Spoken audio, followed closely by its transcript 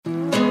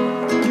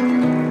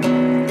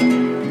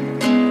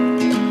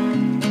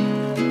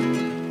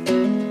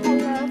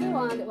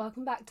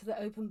to the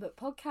Open Book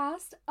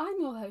Podcast. I'm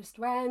your host,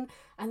 Ren,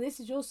 and this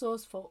is your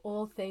source for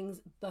all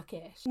things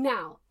bookish.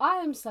 Now, I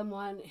am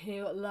someone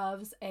who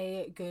loves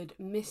a good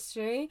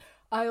mystery.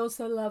 I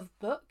also love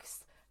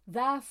books.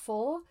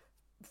 Therefore,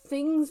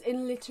 things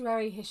in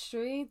literary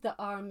history that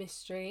are a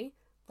mystery,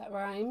 that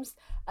rhymes,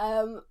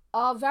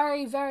 are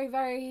very, very,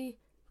 very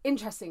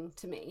interesting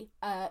to me.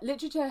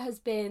 Literature has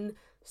been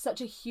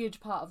such a huge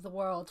part of the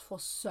world for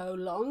so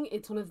long.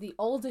 It's one of the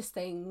oldest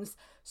things.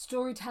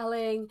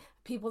 Storytelling,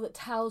 people that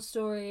tell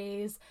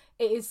stories,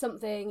 it is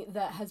something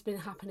that has been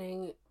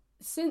happening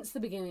since the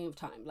beginning of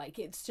time. Like,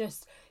 it's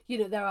just,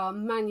 there are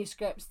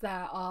manuscripts,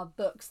 there are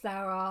books,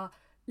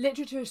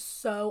 literature is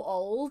so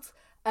old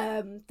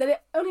that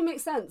it only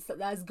makes sense that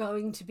there's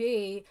going to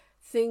be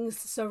things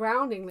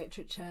surrounding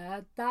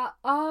literature that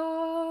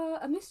are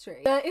a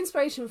mystery. The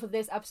inspiration for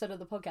this episode of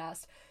the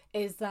podcast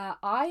is that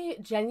I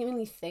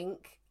genuinely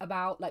think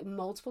about,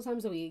 multiple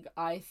times a week,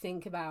 I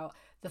think about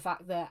the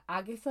fact that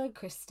Agatha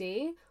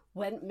Christie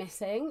went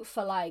missing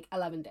for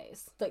 11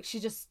 days. She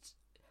just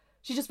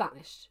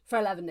vanished for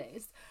 11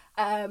 days.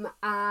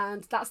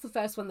 And that's the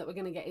first one that we're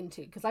going to get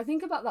into, because I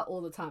think about that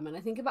all the time, and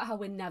I think about how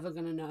we're never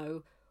going to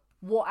know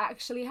what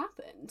actually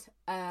happened.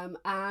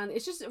 And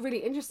it's just a really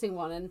interesting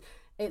one, and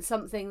it's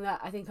something that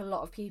I think a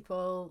lot of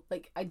people,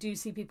 I do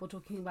see people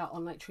talking about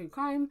on true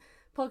crime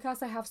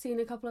podcasts. I have seen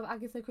a couple of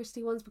Agatha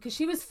Christie ones, because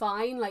she was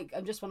fine.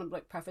 I just want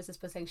to preface this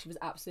by saying she was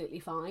absolutely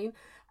fine.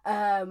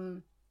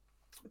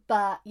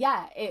 But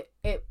yeah, it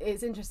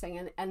is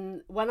interesting.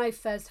 And when I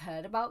first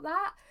heard about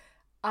that,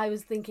 I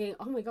was thinking,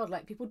 oh my God,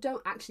 people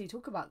don't actually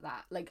talk about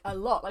that, a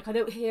lot. I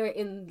don't hear it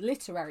in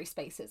literary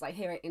spaces. I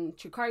hear it in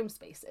true crime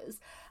spaces.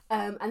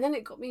 And then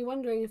it got me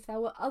wondering if there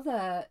were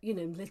other,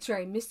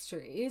 literary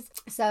mysteries.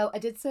 So I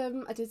did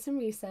some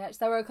research.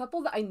 There were a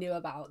couple that I knew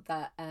about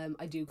that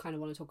I do kind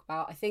of want to talk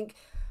about.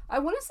 I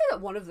want to say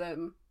that one of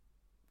them,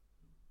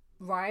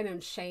 Ryan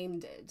and Shane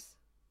did.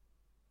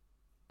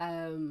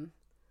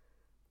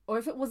 Or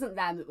if it wasn't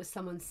them, it was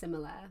someone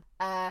similar.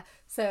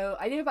 So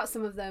I knew about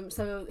some of them.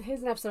 So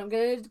here's an episode. I'm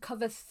going to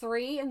cover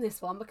 3 in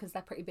this one because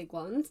they're pretty big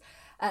ones.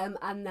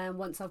 And then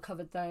once I've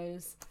covered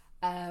those,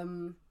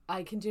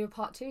 I can do a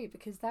part 2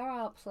 because there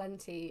are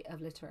plenty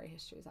of literary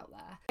histories out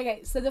there.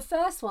 Okay, so the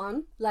first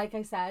one, like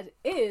I said,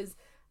 is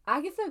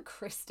Agatha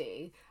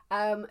Christie,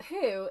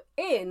 who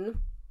in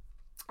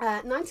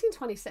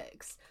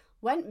 1926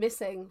 went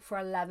missing for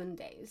 11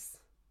 days.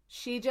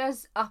 She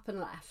just up and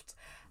left.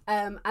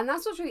 And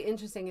that's what's really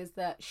interesting, is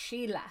that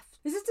she left.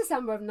 This is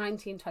December of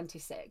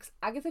 1926.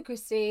 Agatha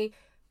Christie,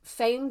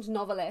 famed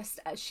novelist.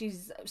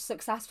 She's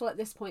successful at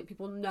this point.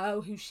 People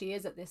know who she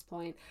is at this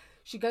point.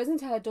 She goes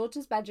into her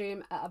daughter's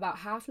bedroom at about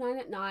 9:30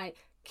 at night,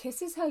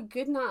 kisses her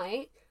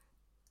goodnight,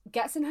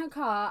 gets in her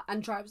car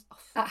and drives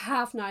off. At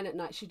 9:30 at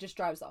night, she just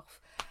drives off.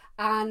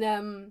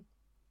 And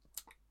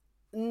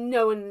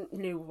no one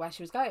knew where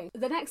she was going.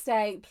 The next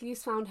day,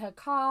 police found her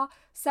car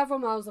several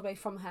miles away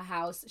from her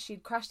house.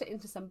 She'd crashed it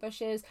into some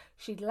bushes.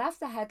 She'd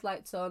left the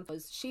headlights on.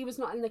 She was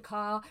not in the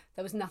car.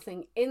 There was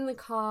nothing in the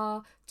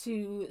car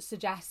to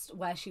suggest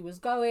where she was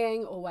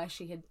going or where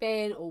she had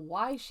been or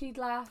why she'd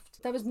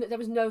left. There was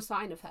no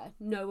sign of her.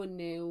 No one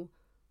knew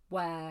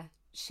where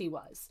she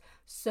was.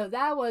 So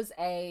there was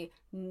a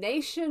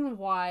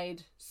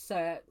nationwide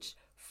search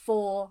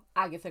for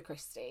Agatha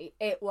Christie.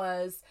 It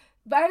was...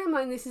 Bear in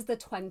mind, this is the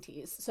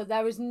 20s, so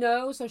there is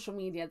no social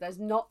media. There's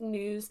not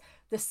news.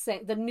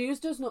 The news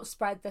does not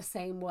spread the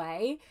same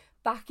way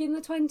back in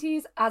the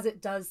 20s as it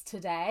does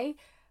today.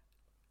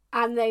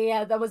 And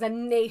there was a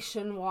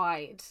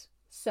nationwide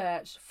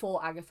search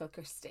for Agatha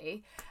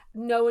Christie.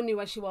 No one knew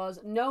where she was.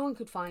 No one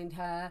could find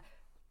her.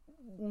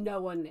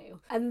 No one knew.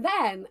 And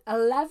then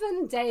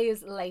 11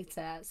 days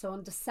later, so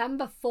on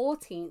December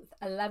 14th,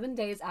 11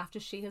 days after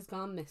she has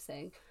gone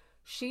missing,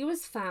 she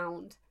was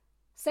found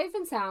safe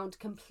and sound,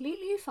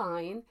 completely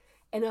fine,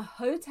 in a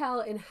hotel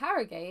in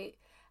Harrogate.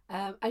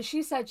 And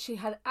she said she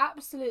had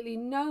absolutely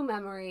no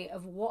memory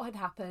of what had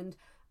happened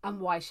and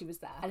why she was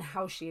there and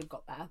how she had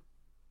got there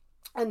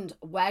and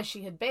where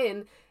she had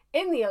been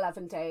in the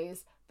 11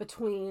 days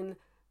between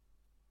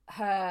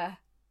her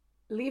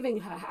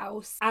leaving her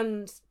house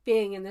and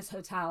being in this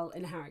hotel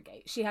in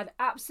Harrogate. She had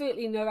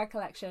absolutely no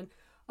recollection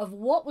of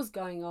what was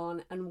going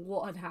on and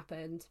what had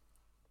happened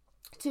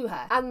to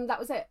her. And that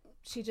was it.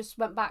 She just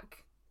went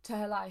back to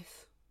her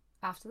life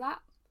after that,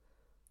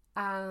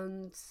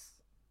 and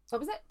that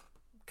was it.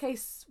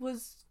 Case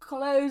was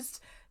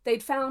closed.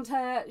 They'd found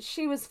her.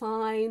 She was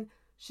fine.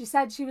 She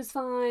said she was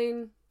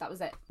fine. That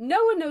was it.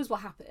 No one knows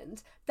what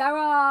happened. There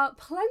are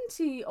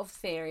plenty of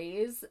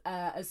theories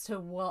as to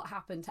what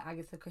happened to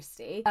Agatha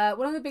Christie.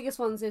 One of the biggest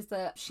ones is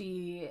that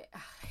she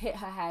hit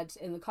her head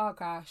in the car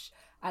crash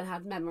and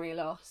had memory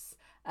loss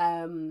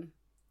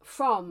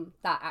from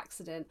that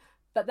accident.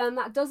 But then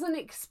that doesn't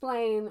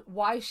explain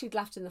why she'd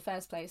left in the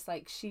first place.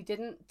 She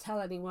didn't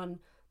tell anyone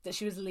that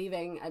she was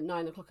leaving at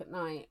 9:00 at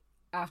night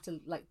after,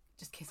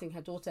 just kissing her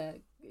daughter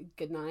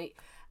goodnight.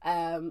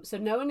 So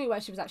no one knew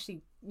where she was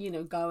actually,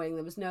 going.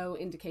 There was no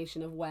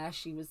indication of where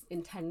she was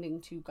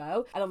intending to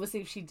go. And obviously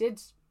if she did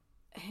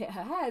hit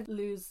her head,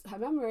 lose her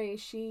memory,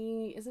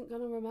 she isn't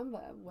going to remember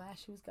where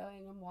she was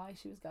going and why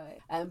she was going.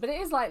 But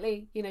it is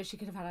likely, you know, she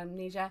could have had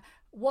amnesia.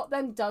 What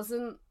then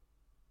doesn't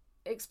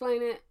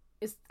explain it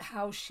is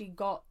how she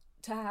got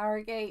to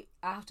Harrogate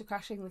after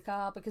crashing the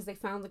car, because they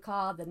found the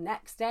car the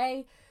next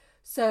day.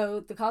 So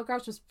the car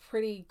crash was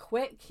pretty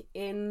quick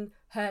in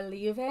her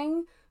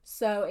leaving.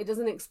 So it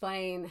doesn't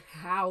explain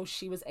how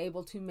she was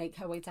able to make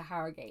her way to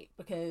Harrogate,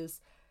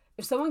 because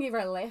if someone gave her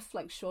a lift,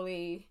 like,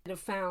 surely they'd have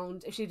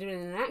found, if she'd been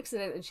in an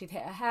accident and she'd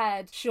hit her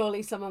head,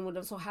 surely someone would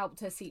have sort of helped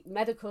her seek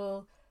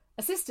medical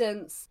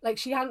assistance. Like,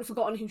 she hadn't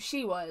forgotten who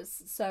she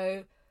was.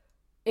 So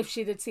if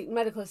she did seek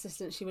medical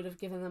assistance, she would have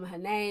given them her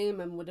name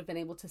and would have been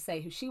able to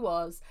say who she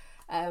was.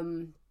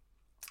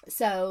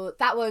 So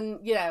that one,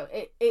 you know,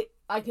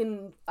 I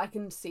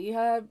can see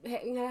her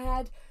hitting her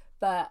head,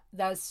 but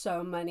there's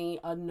so many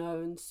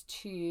unknowns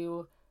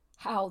to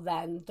how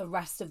then the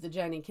rest of the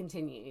journey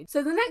continued.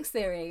 So the next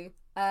theory,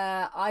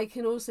 I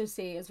can also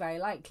see is very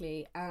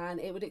likely, and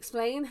it would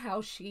explain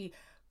how she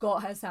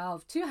got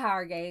herself to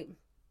Harrogate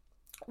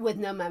with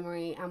no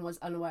memory and was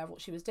unaware of what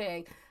she was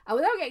doing. And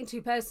without getting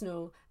too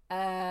personal,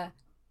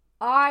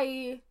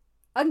 I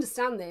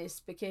understand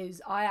this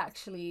because I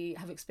actually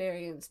have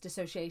experienced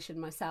dissociation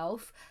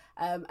myself,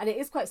 and it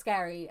is quite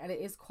scary and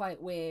it is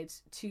quite weird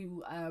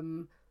to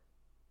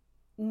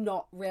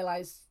not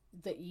realize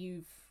that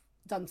you've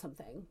done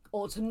something,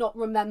 or to not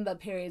remember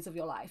periods of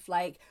your life.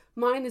 Like,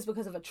 mine is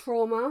because of a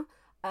trauma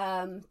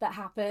that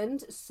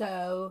happened,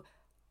 so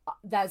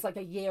there's like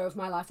a year of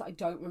my life that I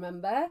don't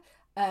remember,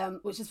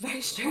 which is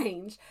very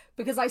strange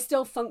because I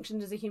still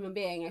functioned as a human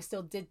being. I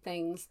still did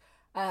things,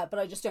 but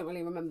I just don't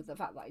really remember the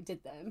fact that I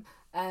did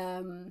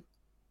them.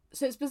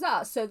 So it's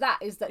bizarre. So that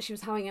is that she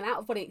was having an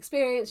out-of-body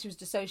experience, she was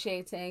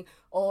dissociating,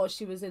 or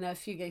she was in a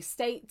fugue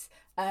state.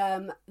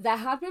 There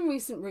had been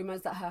recent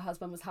rumours that her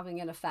husband was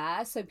having an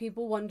affair, so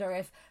people wonder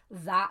if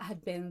that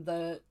had been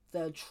the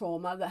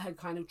trauma that had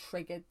kind of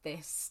triggered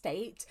this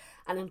state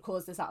and had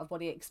caused this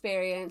out-of-body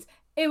experience.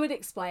 It would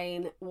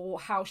explain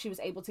how she was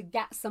able to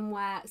get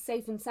somewhere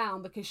safe and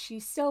sound, because you're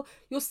still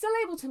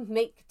able to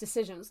make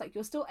decisions. Like,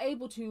 you're still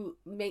able to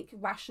make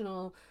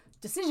rational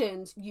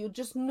decisions, you're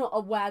just not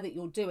aware that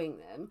you're doing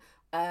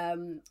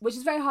them, which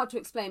is very hard to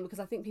explain, because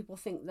I think people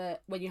think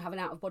that when you have an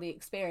out-of-body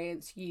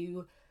experience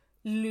you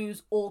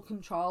lose all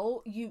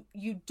control.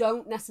 You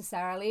don't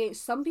necessarily.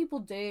 Some people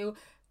do,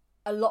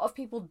 a lot of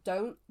people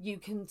don't. You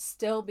can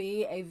still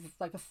be a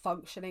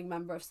functioning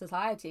member of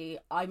society.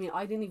 I mean,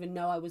 I didn't even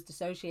know I was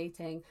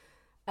dissociating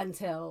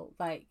until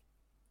like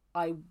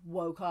I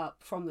woke up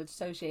from the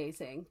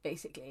dissociating,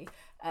 basically,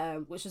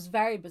 which was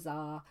very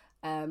bizarre.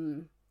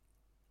 And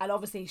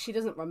obviously she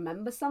doesn't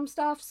remember some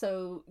stuff,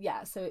 so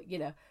yeah, it's a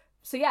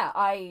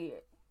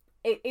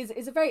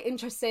very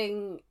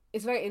interesting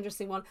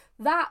one.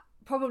 That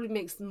probably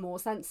makes more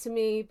sense to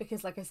me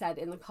because, like I said,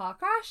 in the car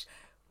crash,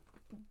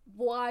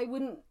 why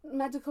wouldn't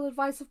medical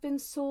advice have been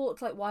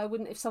sought? Like, why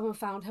wouldn't, if someone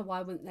found her,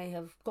 why wouldn't they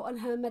have gotten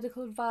her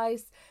medical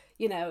advice?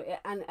 You know,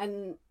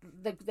 and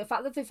the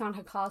fact that they found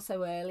her car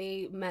so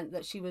early meant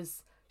that she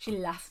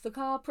left the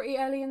car pretty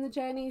early in the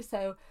journey.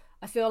 So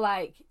I feel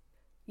like,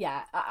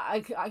 yeah,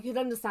 I could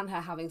understand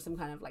her having some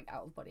kind of like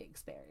out-of-body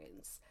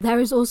experience. There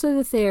is also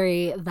the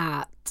theory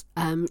that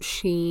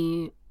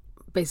she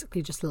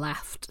basically just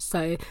left.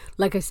 So,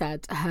 like I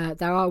said,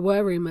 there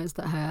were rumours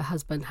that her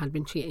husband had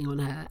been cheating on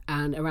her,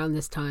 and around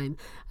this time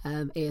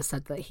it is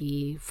said that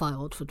he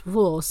filed for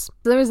divorce.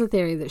 There is a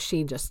theory that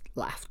she just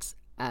left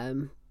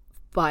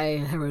by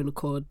her own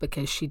accord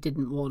because she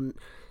didn't want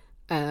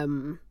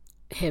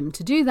him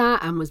to do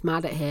that and was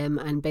mad at him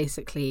and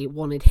basically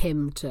wanted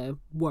him to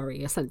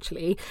worry,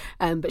 essentially,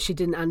 but she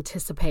didn't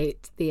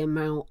anticipate the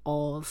amount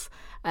of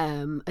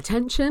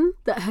attention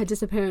that her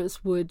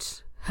disappearance would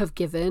have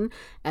given,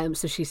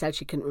 so she said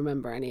she couldn't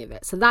remember any of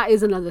it. So that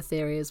is another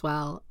theory as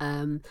well,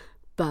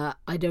 but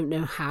I don't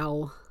know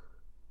how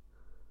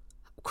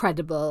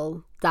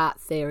credible that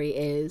theory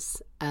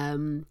is.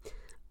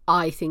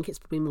 I think it's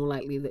probably more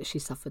likely that she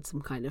suffered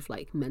some kind of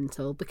like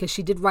mental, because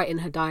she did write in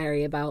her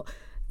diary about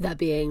there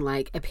being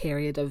like a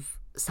period of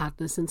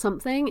sadness and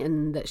something,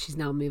 and that she's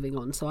now moving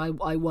on. So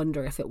I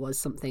wonder if it was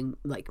something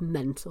like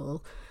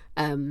mental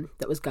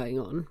that was going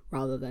on,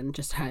 rather than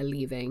just her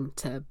leaving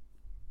to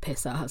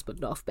piss her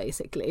husband off,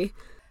 basically.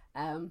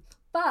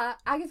 But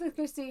Agatha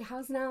Christie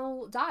has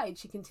now died.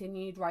 She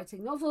continued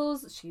writing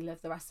novels, she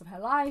lived the rest of her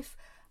life,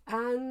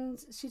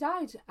 and she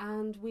died,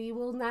 and we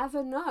will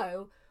never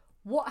know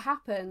what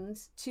happened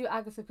to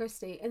Agatha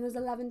Christie in those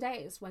 11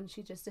 days when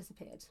she just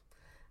disappeared.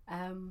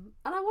 And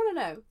I want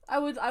to know. I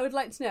would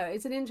like to know.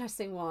 It's an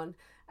interesting one.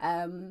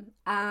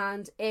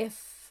 And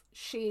if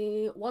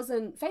she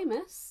wasn't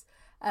famous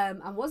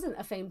and wasn't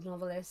a famed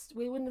novelist,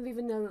 we wouldn't have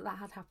even known that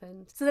had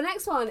happened. So the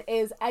next one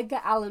is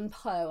Edgar Allan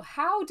Poe.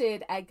 How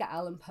did Edgar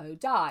Allan Poe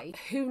die?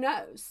 Who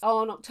knows?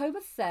 On October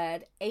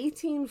 3rd,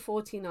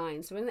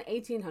 1849, so we're in the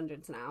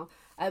 1800s now,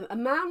 a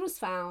man was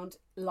found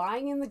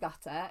lying in the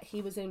gutter.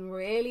 He was in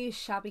really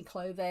shabby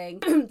clothing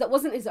that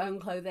wasn't his own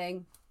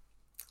clothing.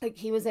 Like,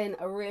 he was in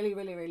a really,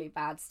 really, really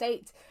bad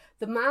state.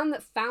 The man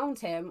that found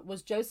him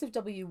was Joseph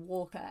W.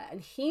 Walker, and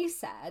he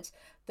said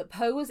that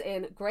Poe was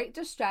in great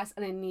distress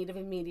and in need of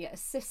immediate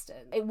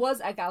assistance. It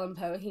was Edgar Allan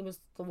Poe. He was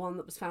the one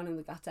that was found in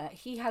the gutter.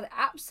 He had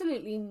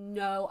absolutely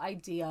no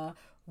idea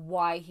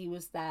why he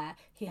was there.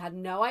 He had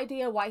no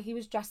idea why he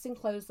was dressed in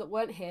clothes that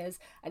weren't his,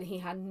 and he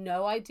had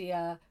no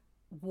idea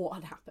what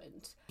had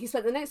happened. He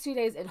spent the next 2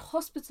 days in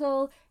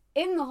hospital.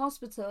 In the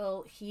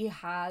hospital, he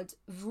had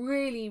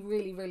really,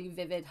 really, really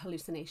vivid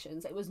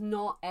hallucinations. It was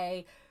not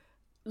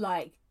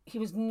he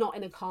was not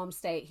in a calm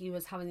state. He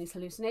was having these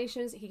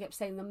hallucinations. He kept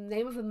saying the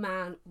name of a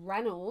man,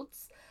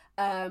 Reynolds,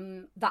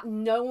 that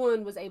no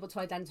one was able to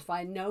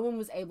identify. No one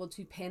was able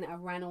to pin a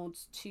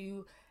Reynolds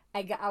to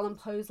Edgar Allan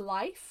Poe's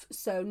life.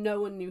 So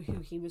no one knew who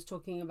he was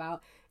talking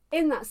about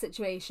in that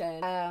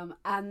situation.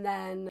 And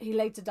then he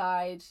later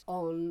died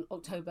on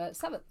October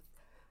 7th.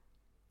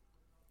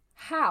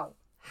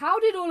 How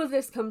did all of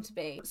this come to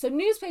be? So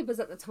newspapers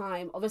at the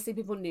time, obviously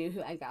people knew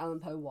who Edgar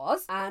Allan Poe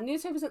was, and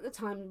newspapers at the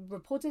time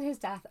reported his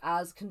death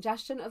as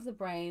congestion of the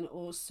brain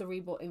or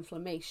cerebral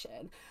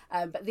inflammation.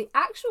 But the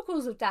actual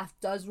cause of death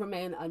does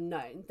remain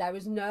unknown. There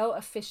is no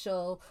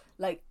official,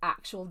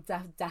 actual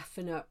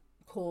definite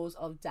cause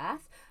of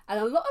death. And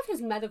a lot of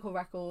his medical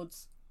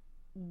records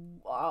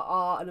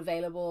are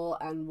unavailable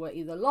and were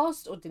either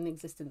lost or didn't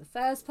exist in the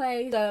first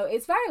place. So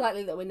it's very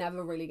likely that we're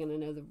never really going to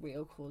know the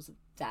real cause of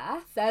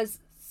death. There's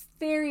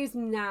theories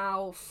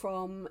now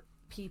from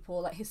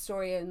people like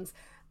historians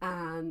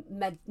and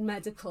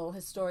medical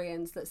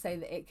historians that say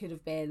that it could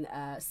have been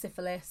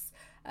syphilis,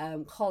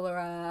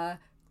 cholera,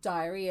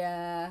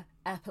 diarrhea,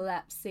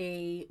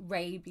 epilepsy,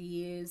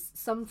 rabies,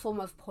 some form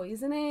of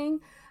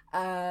poisoning,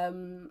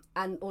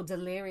 or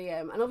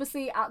delirium. And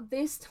obviously at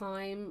this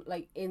time,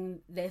 in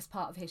this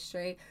part of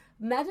history,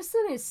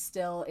 medicine is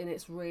still in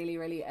its really,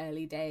 really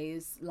early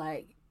days.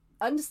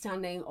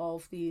 Understanding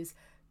of these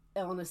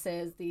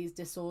illnesses, these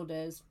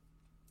disorders,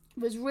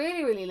 was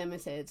really, really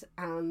limited,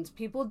 and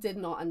people did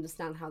not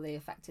understand how they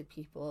affected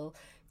people.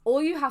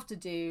 All you have to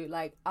do,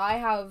 my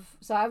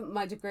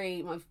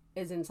degree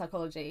is in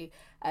psychology,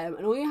 and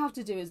all you have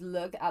to do is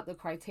look at the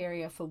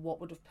criteria for what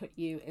would have put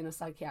you in a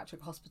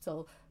psychiatric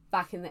hospital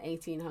back in the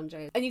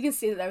 1800s, and you can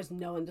see that there was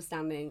no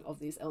understanding of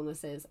these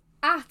illnesses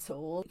at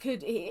all.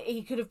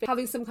 He could have been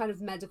having some kind of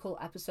medical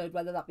episode,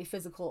 whether that be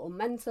physical or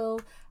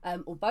mental,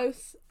 or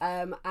both,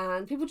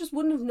 and people just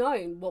wouldn't have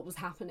known what was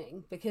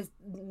happening because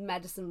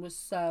medicine was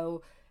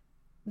so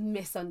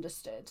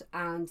misunderstood,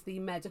 and the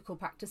medical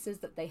practices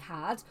that they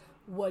had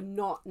were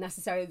not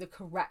necessarily the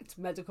correct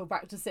medical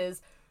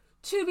practices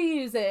to be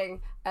using,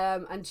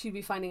 and to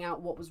be finding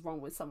out what was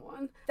wrong with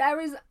someone. There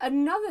is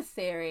another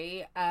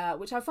theory,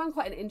 which I found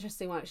quite an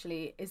interesting one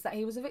actually, is that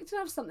he was a victim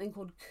of something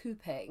called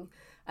cooping.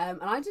 And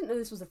I didn't know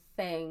this was a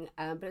thing,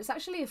 but it's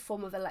actually a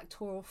form of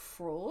electoral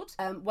fraud,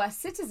 where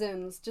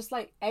citizens, just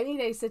like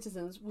everyday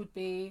citizens, would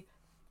be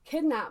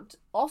kidnapped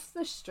off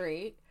the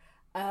street,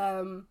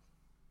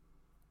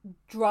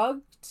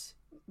 drugged,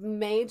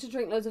 made to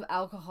drink loads of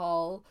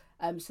alcohol,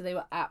 so they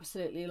were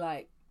absolutely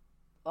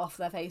off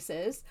their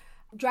faces,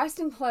 dressed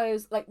in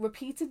clothes,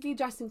 repeatedly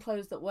dressed in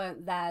clothes that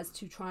weren't theirs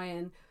to try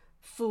and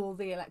fool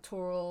the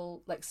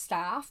electoral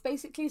staff,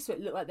 basically, so it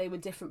looked like they were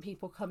different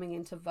people coming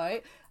in to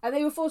vote, and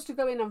they were forced to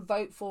go in and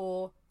vote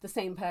for the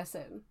same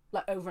person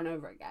over and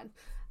over again.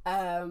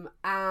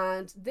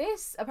 And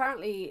this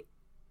apparently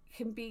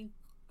can be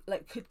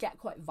could get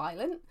quite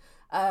violent,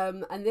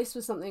 and this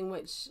was something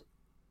which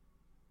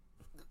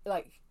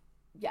it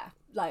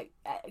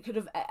could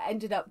have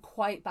ended up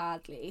quite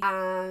badly,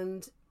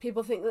 and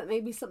people think that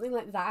maybe something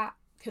like that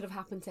could have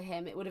happened to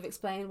him. It would have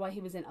explained why he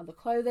was in other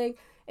clothing.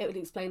 It would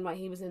explain why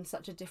he was in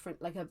such a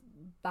different, a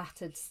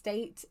battered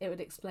state. It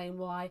would explain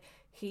why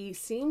he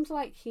seemed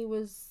like he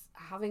was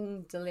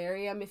having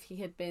delirium, if he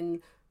had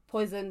been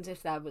poisoned,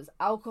 if there was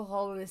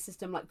alcohol in his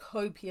system,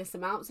 copious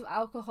amounts of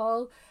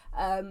alcohol,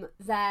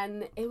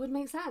 then it would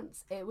make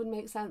sense. It would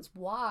make sense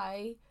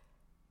why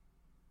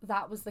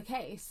that was the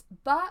case.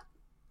 But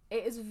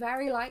it is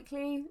very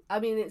likely,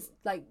 it's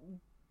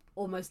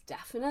almost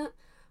definite,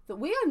 that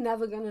we are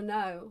never going to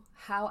know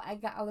how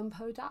Edgar Allan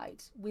Poe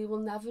died. We will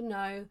never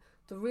know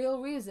the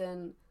real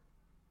reason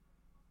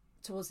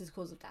towards his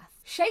cause of death.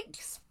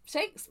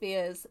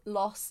 Shakespeare's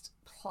lost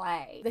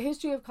play, The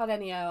History of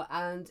Cardenio,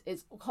 and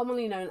it's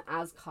commonly known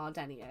as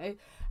Cardenio.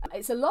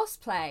 It's a lost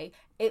play.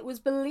 It was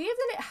believed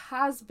that it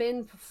has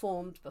been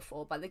performed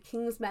before by the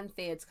King's Men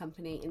Theatre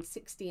Company in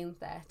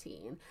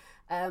 1613,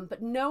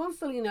 but no one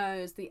fully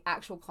knows the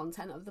actual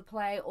content of the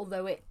play,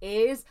 although it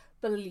is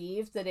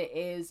believed that it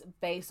is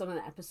based on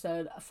an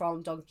episode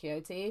from Don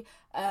Quixote,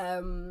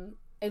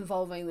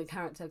 involving the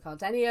character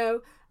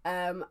Cardenio,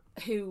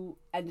 who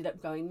ended up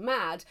going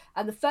mad.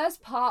 And the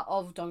first part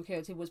of Don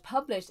Quixote was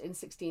published in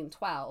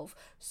 1612,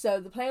 so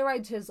the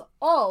playwrights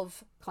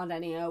of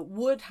Cardenio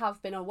would have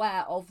been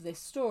aware of this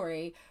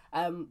story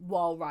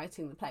while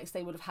writing the play, so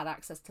they would have had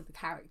access to the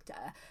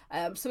character.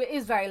 So it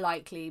is very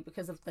likely,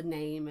 because of the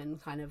name and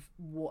kind of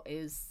what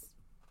is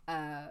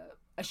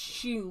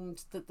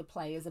assumed that the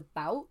play is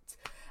about,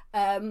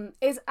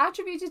 is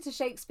attributed to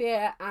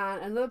Shakespeare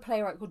and another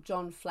playwright called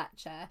John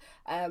Fletcher.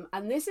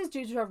 And this is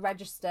due to a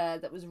register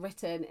that was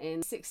written in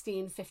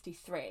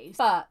 1653.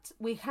 But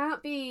we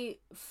can't be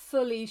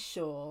fully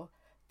sure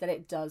that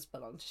it does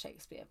belong to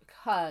Shakespeare,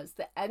 because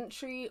the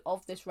entry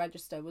of this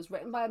register was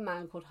written by a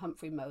man called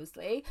Humphrey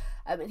Moseley,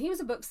 and he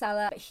was a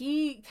bookseller.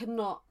 He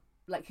cannot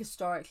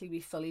historically be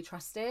fully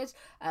trusted,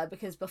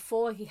 because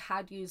before he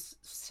had used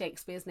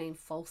Shakespeare's name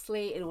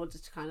falsely in order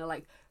to kind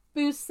of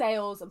boost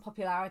sales and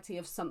popularity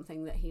of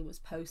something that he was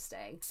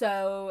posting.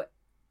 So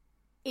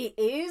it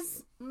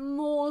is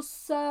more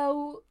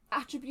so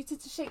attributed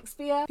to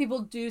Shakespeare. People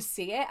do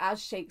see it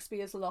as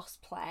Shakespeare's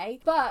lost play,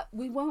 but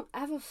we won't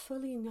ever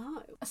fully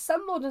know.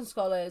 Some modern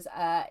scholars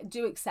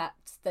do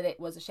accept that it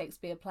was a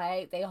Shakespeare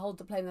play. They hold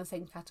the play in the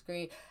same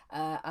category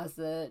as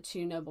the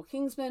Two Noble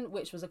Kingsmen,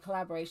 which was a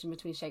collaboration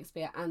between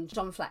Shakespeare and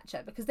John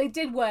Fletcher, because they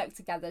did work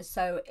together,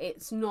 so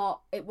it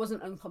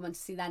wasn't uncommon to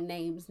see their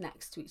names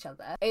next to each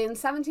other. In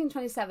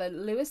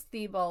 1727, Lewis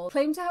Theobald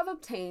claimed to have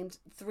obtained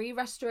 3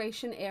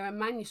 Restoration-era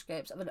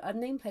manuscripts of an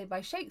unnamed play by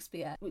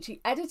Shakespeare, which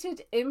he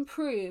edited,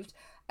 improved,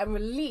 and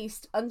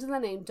released under the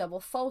name Double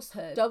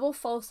Falsehood. Double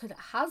Falsehood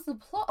has the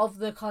plot of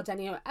the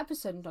Cardenio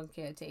episode in Don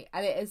Quixote,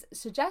 and it is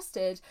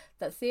suggested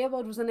that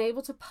Theobald was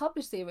unable to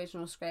publish the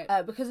original script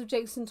because of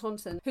Jason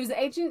Taunton, who's an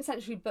 18th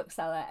century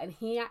bookseller, and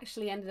he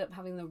actually ended up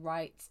having the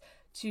rights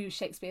to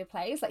Shakespeare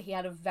plays. He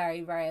had a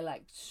very, very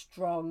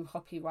strong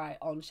copyright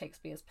on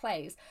Shakespeare's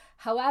plays.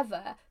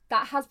 However,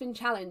 that has been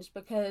challenged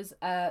because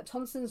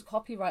Tonson's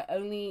copyright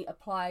only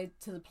applied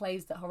to the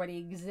plays that already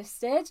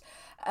existed,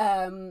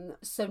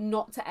 so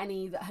not to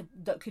any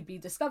that could be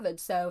discovered.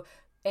 So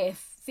if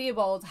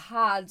Theobald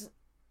had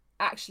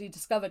actually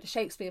discovered a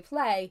Shakespeare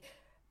play,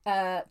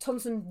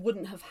 Tonson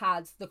wouldn't have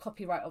had the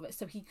copyright of it,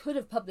 so he could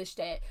have published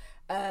it,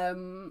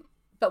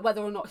 but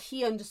whether or not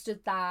he understood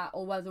that,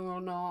 or whether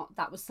or not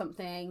that was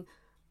something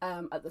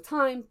at the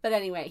time. But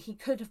anyway, he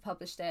could have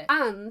published it.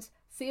 And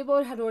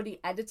Theobald had already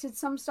edited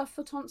some stuff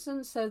for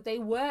Tonson, so they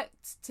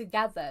worked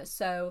together.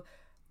 So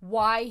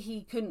why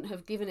he couldn't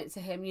have given it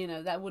to him,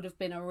 that would have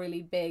been a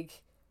really big,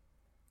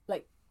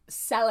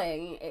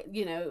 selling,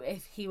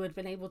 if he would have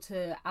been able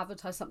to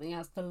advertise something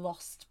as the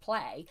lost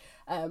play.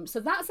 So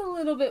that's a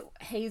little bit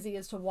hazy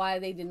as to why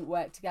they didn't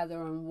work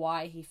together and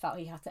why he felt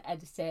he had to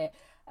edit it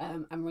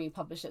and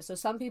republish it. So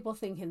some people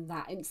think in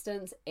that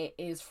instance it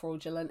is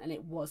fraudulent and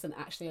it wasn't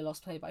actually a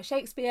lost play by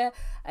Shakespeare,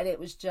 and it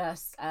was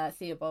just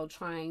Theobald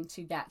trying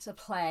to get a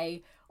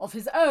play of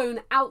his own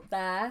out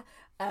there,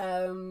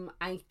 and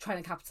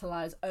trying to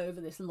capitalise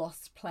over this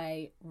lost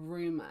play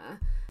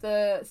rumour.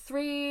 The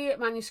 3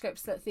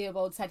 manuscripts that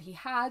Theobald said he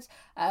had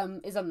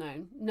is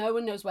unknown. No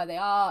one knows where they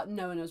are.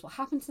 No one knows what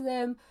happened to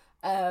them.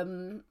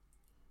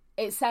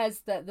 It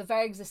says that the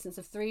very existence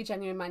of 3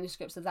 genuine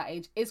manuscripts of that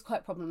age is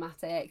quite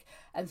problematic,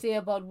 and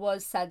Theobald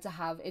was said to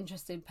have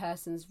interested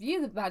persons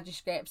view the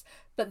manuscripts,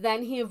 but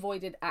then he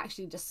avoided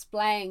actually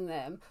displaying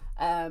them.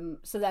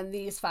 So then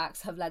these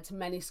facts have led to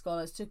many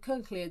scholars to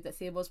conclude that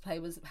Theobald's play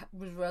was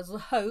a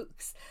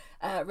hoax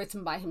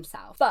written by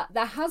himself. But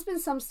there has been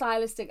some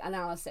stylistic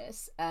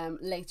analysis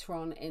later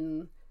on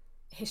in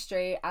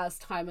history as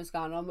time has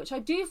gone on, which I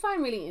do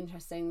find really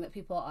interesting that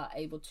people are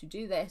able to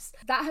do this.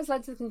 That has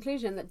led to the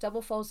conclusion that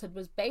Double Falsehood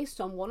was based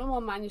on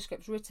one-on-one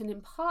manuscripts written in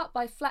part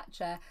by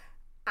Fletcher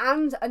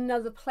and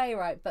another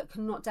playwright, but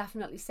cannot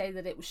definitely say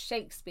that it was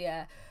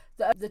Shakespeare.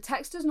 The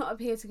text does not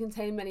appear to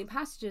contain many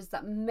passages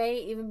that may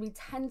even be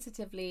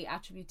tentatively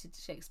attributed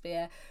to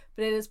Shakespeare,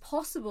 but it is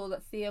possible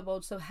that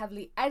Theobald so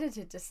heavily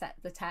edited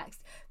the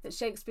text that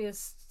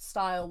Shakespeare's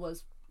style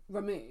was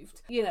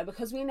removed.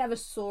 Because we never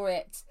saw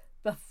it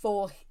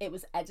before it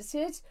was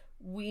edited,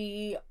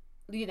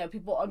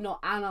 people are not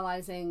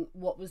analysing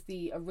what was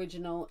the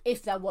original,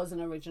 if there was an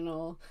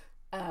original,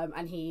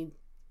 and he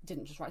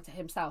didn't just write it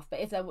himself, but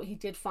if he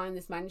did find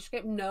this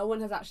manuscript, no one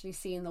has actually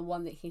seen the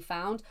one that he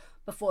found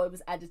before it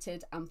was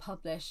edited and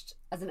published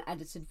as an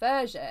edited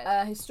version.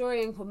 A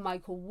historian called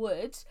Michael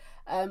Wood,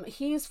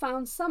 he has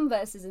found some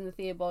verses in the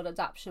Theobald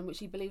adaptation which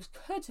he believes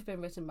could have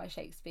been written by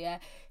Shakespeare.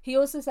 He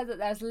also said that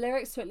there's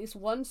lyrics to at least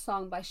one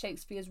song by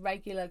Shakespeare's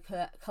regular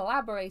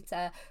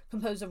collaborator,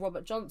 composer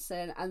Robert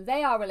Johnson, and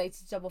they are related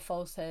to Double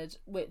Falsehood,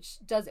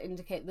 which does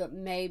indicate that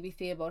maybe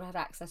Theobald had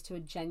access to a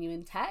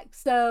genuine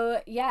text.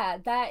 So yeah,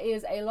 there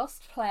is a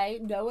lost play.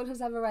 No one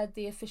has ever read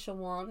the official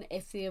one,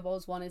 if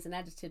Theobald's one is an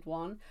edited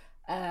one.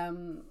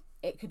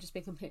 It could just be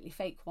a completely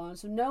fake one.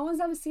 So no one's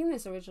ever seen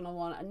this original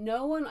one, and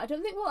I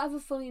don't think we'll ever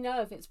fully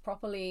know if it's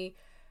properly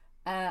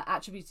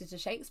attributed to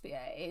Shakespeare.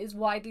 It is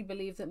widely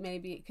believed that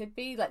maybe it could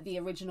be the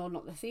original,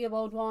 not the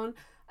Theobald one,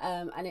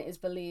 and it is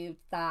believed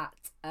that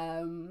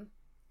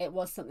it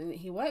was something that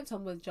he worked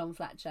on with John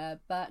Fletcher,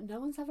 but no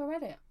one's ever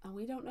read it, and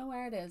we don't know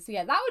where it is. So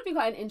yeah, that would be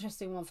quite an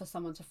interesting one for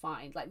someone to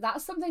find.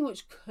 That's something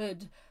which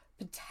could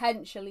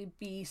potentially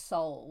be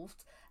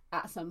solved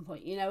at some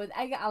point. With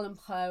Edgar Allan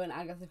Poe and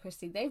Agatha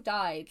Christie, they've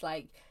died.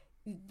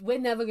 We're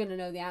never going to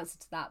know the answer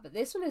to that, but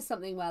this one is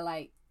something where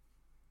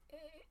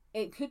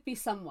it could be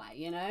somewhere,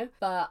 you know?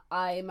 But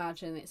I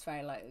imagine it's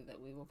very likely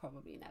that we will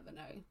probably never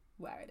know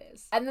where it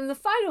is. And then the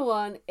final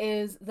one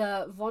is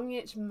the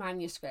Voynich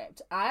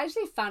manuscript. I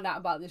actually found out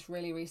about this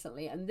really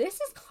recently, and this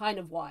is kind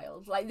of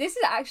wild. Like, this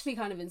is actually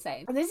kind of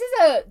insane. And this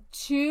is a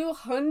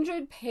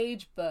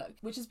 200-page book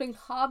which has been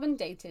carbon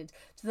dated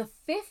to the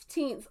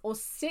 15th or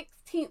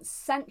 16th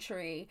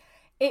century.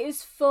 It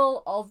is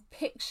full of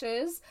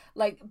pictures,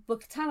 like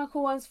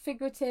botanical ones,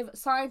 figurative,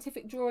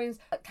 scientific drawings,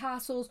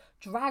 castles,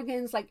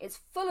 dragons. Like, it's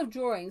full of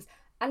drawings,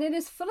 and it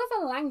is full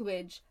of a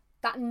language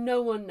that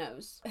no one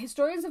knows.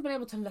 Historians have been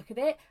able to look at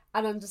it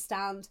and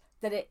understand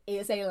that it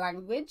is a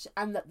language,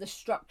 and that the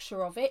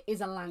structure of it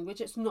is a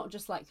language. It's not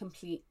just like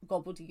complete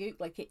gobbledygook,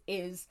 like it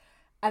is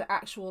an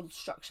actual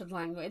structured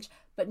language,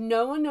 but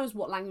no one knows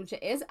what language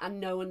it is, and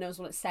no one knows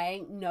what it's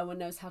saying. No one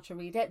knows how to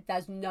read it.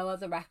 There's no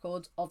other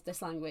record of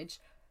this language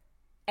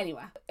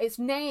anywhere. It's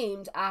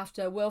named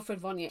after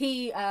Wilfrid Voynich.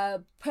 He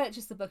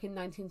purchased the book in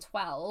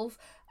 1912,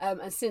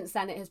 and since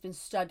then it has been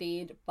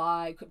studied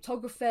by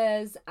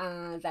cryptographers,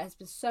 and there has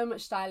been so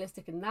much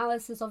stylistic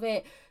analysis of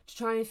it to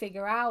try and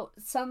figure out.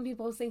 Some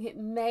people think it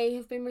may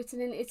have been written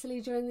in Italy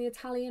during the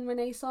Italian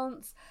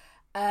Renaissance,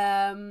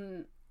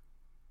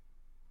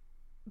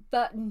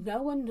 but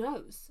no one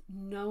knows.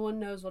 No one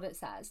knows what it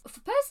says.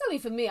 Personally,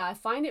 for me, I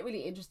find it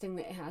really interesting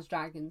that it has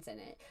dragons in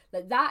it.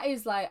 Like, that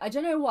is like, I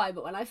don't know why,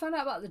 but when I found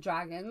out about the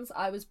dragons,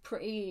 I was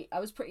pretty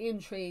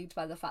intrigued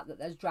by the fact that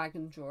there's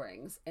dragon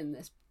drawings in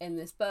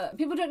this book.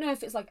 People don't know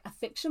if it's like a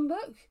fiction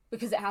book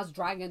because it has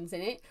dragons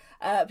in it.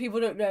 People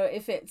don't know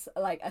if it's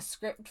like a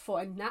script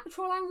for a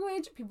natural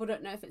language. People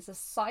don't know if it's a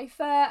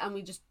cipher, and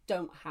we just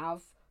don't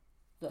have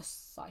the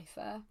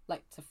cipher,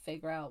 like, to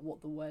figure out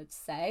what the words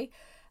say.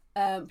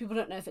 People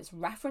don't know if it's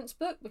reference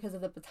book because of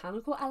the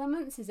botanical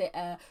elements. Is it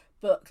a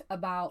book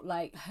about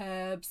like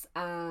herbs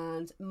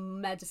and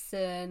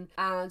medicine?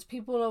 And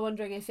people are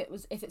wondering if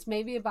it's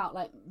maybe about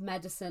like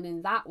medicine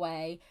in that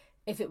way,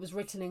 if it was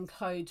written in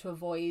code to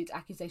avoid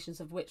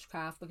accusations of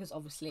witchcraft, because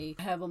obviously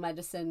herbal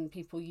medicine,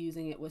 people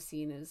using it were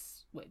seen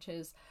as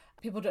witches.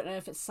 People don't know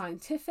if it's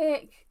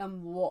scientific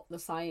and what the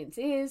science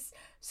is.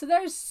 So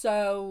there is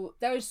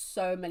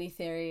so many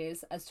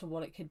theories as to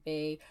what it could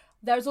be.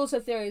 There's also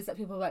theories that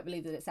people might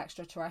believe that it's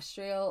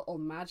extraterrestrial or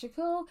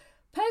magical.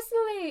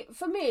 Personally,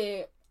 for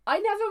me, I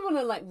never want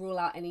to like rule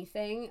out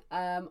anything.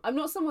 I'm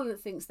not someone that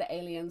thinks that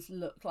aliens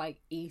look like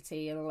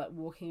E.T. and are like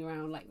walking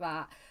around like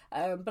that.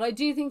 But I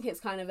do think it's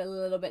kind of a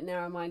little bit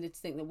narrow-minded to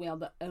think that we are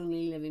the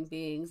only living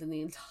beings in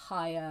the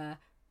entire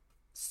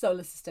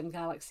solar system,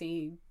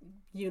 galaxy,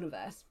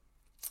 universe.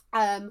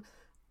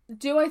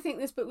 Do I think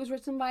this book was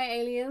written by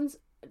aliens?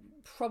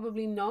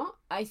 Probably not.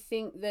 I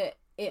think that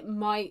it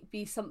might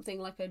be something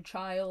like a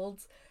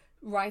child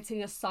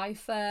writing a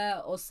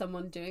cipher, or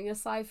someone doing a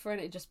cipher, and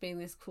it just being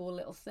this cool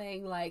little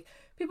thing. Like,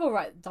 people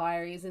write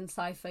diaries in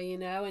cipher, you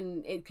know,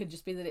 and it could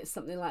just be that it's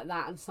something like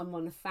that, and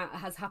someone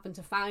has happened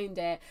to find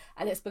it,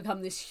 and it's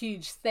become this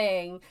huge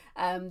thing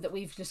that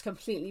we've just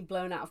completely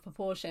blown out of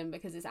proportion,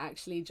 because it's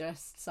actually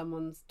just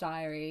someone's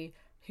diary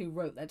who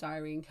wrote their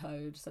diary in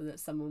code so that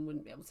someone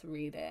wouldn't be able to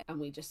read it, and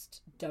we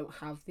just don't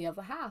have the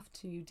other half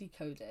to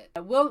decode it.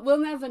 We'll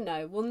never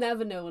know. We'll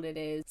never know what it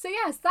is. So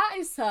yes, that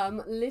is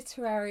some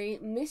literary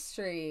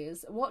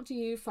mysteries. What do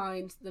you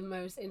find the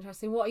most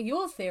interesting? What are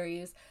your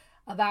theories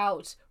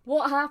about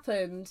what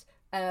happened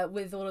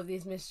with all of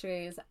these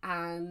mysteries?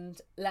 And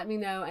let me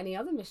know any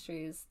other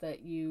mysteries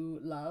that you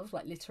love,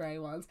 like literary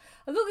ones.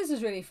 I thought this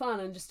was really fun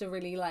and just a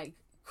really like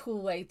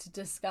cool way to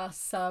discuss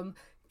some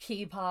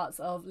key parts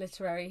of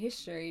literary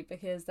history,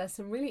 because there's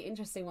some really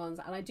interesting ones,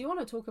 and I do want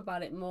to talk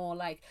about it more.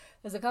 Like,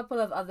 there's a couple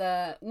of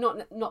other I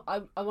want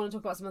to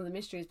talk about some other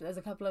mysteries, but there's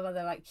a couple of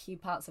other like key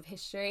parts of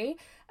history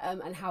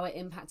and how it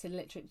impacted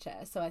literature,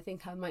 so I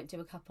think I might do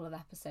a couple of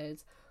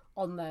episodes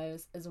on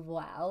those as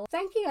well.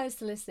 Thank you guys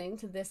for listening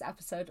to this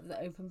episode of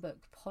the Open Book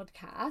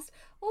Podcast.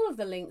 All of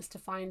the links to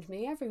find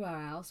me everywhere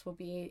else will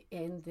be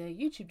in the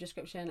YouTube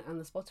description and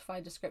the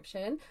Spotify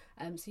description,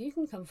 so you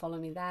can come follow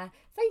me there.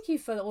 Thank you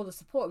for all the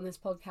support on this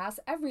podcast.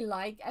 Every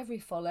like, every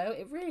follow,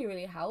 it really,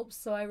 really helps,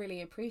 so I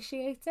really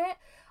appreciate it.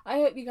 I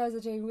hope you guys are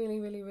doing really,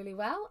 really, really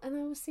well, and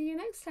I will see you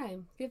next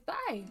time.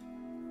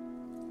 Goodbye.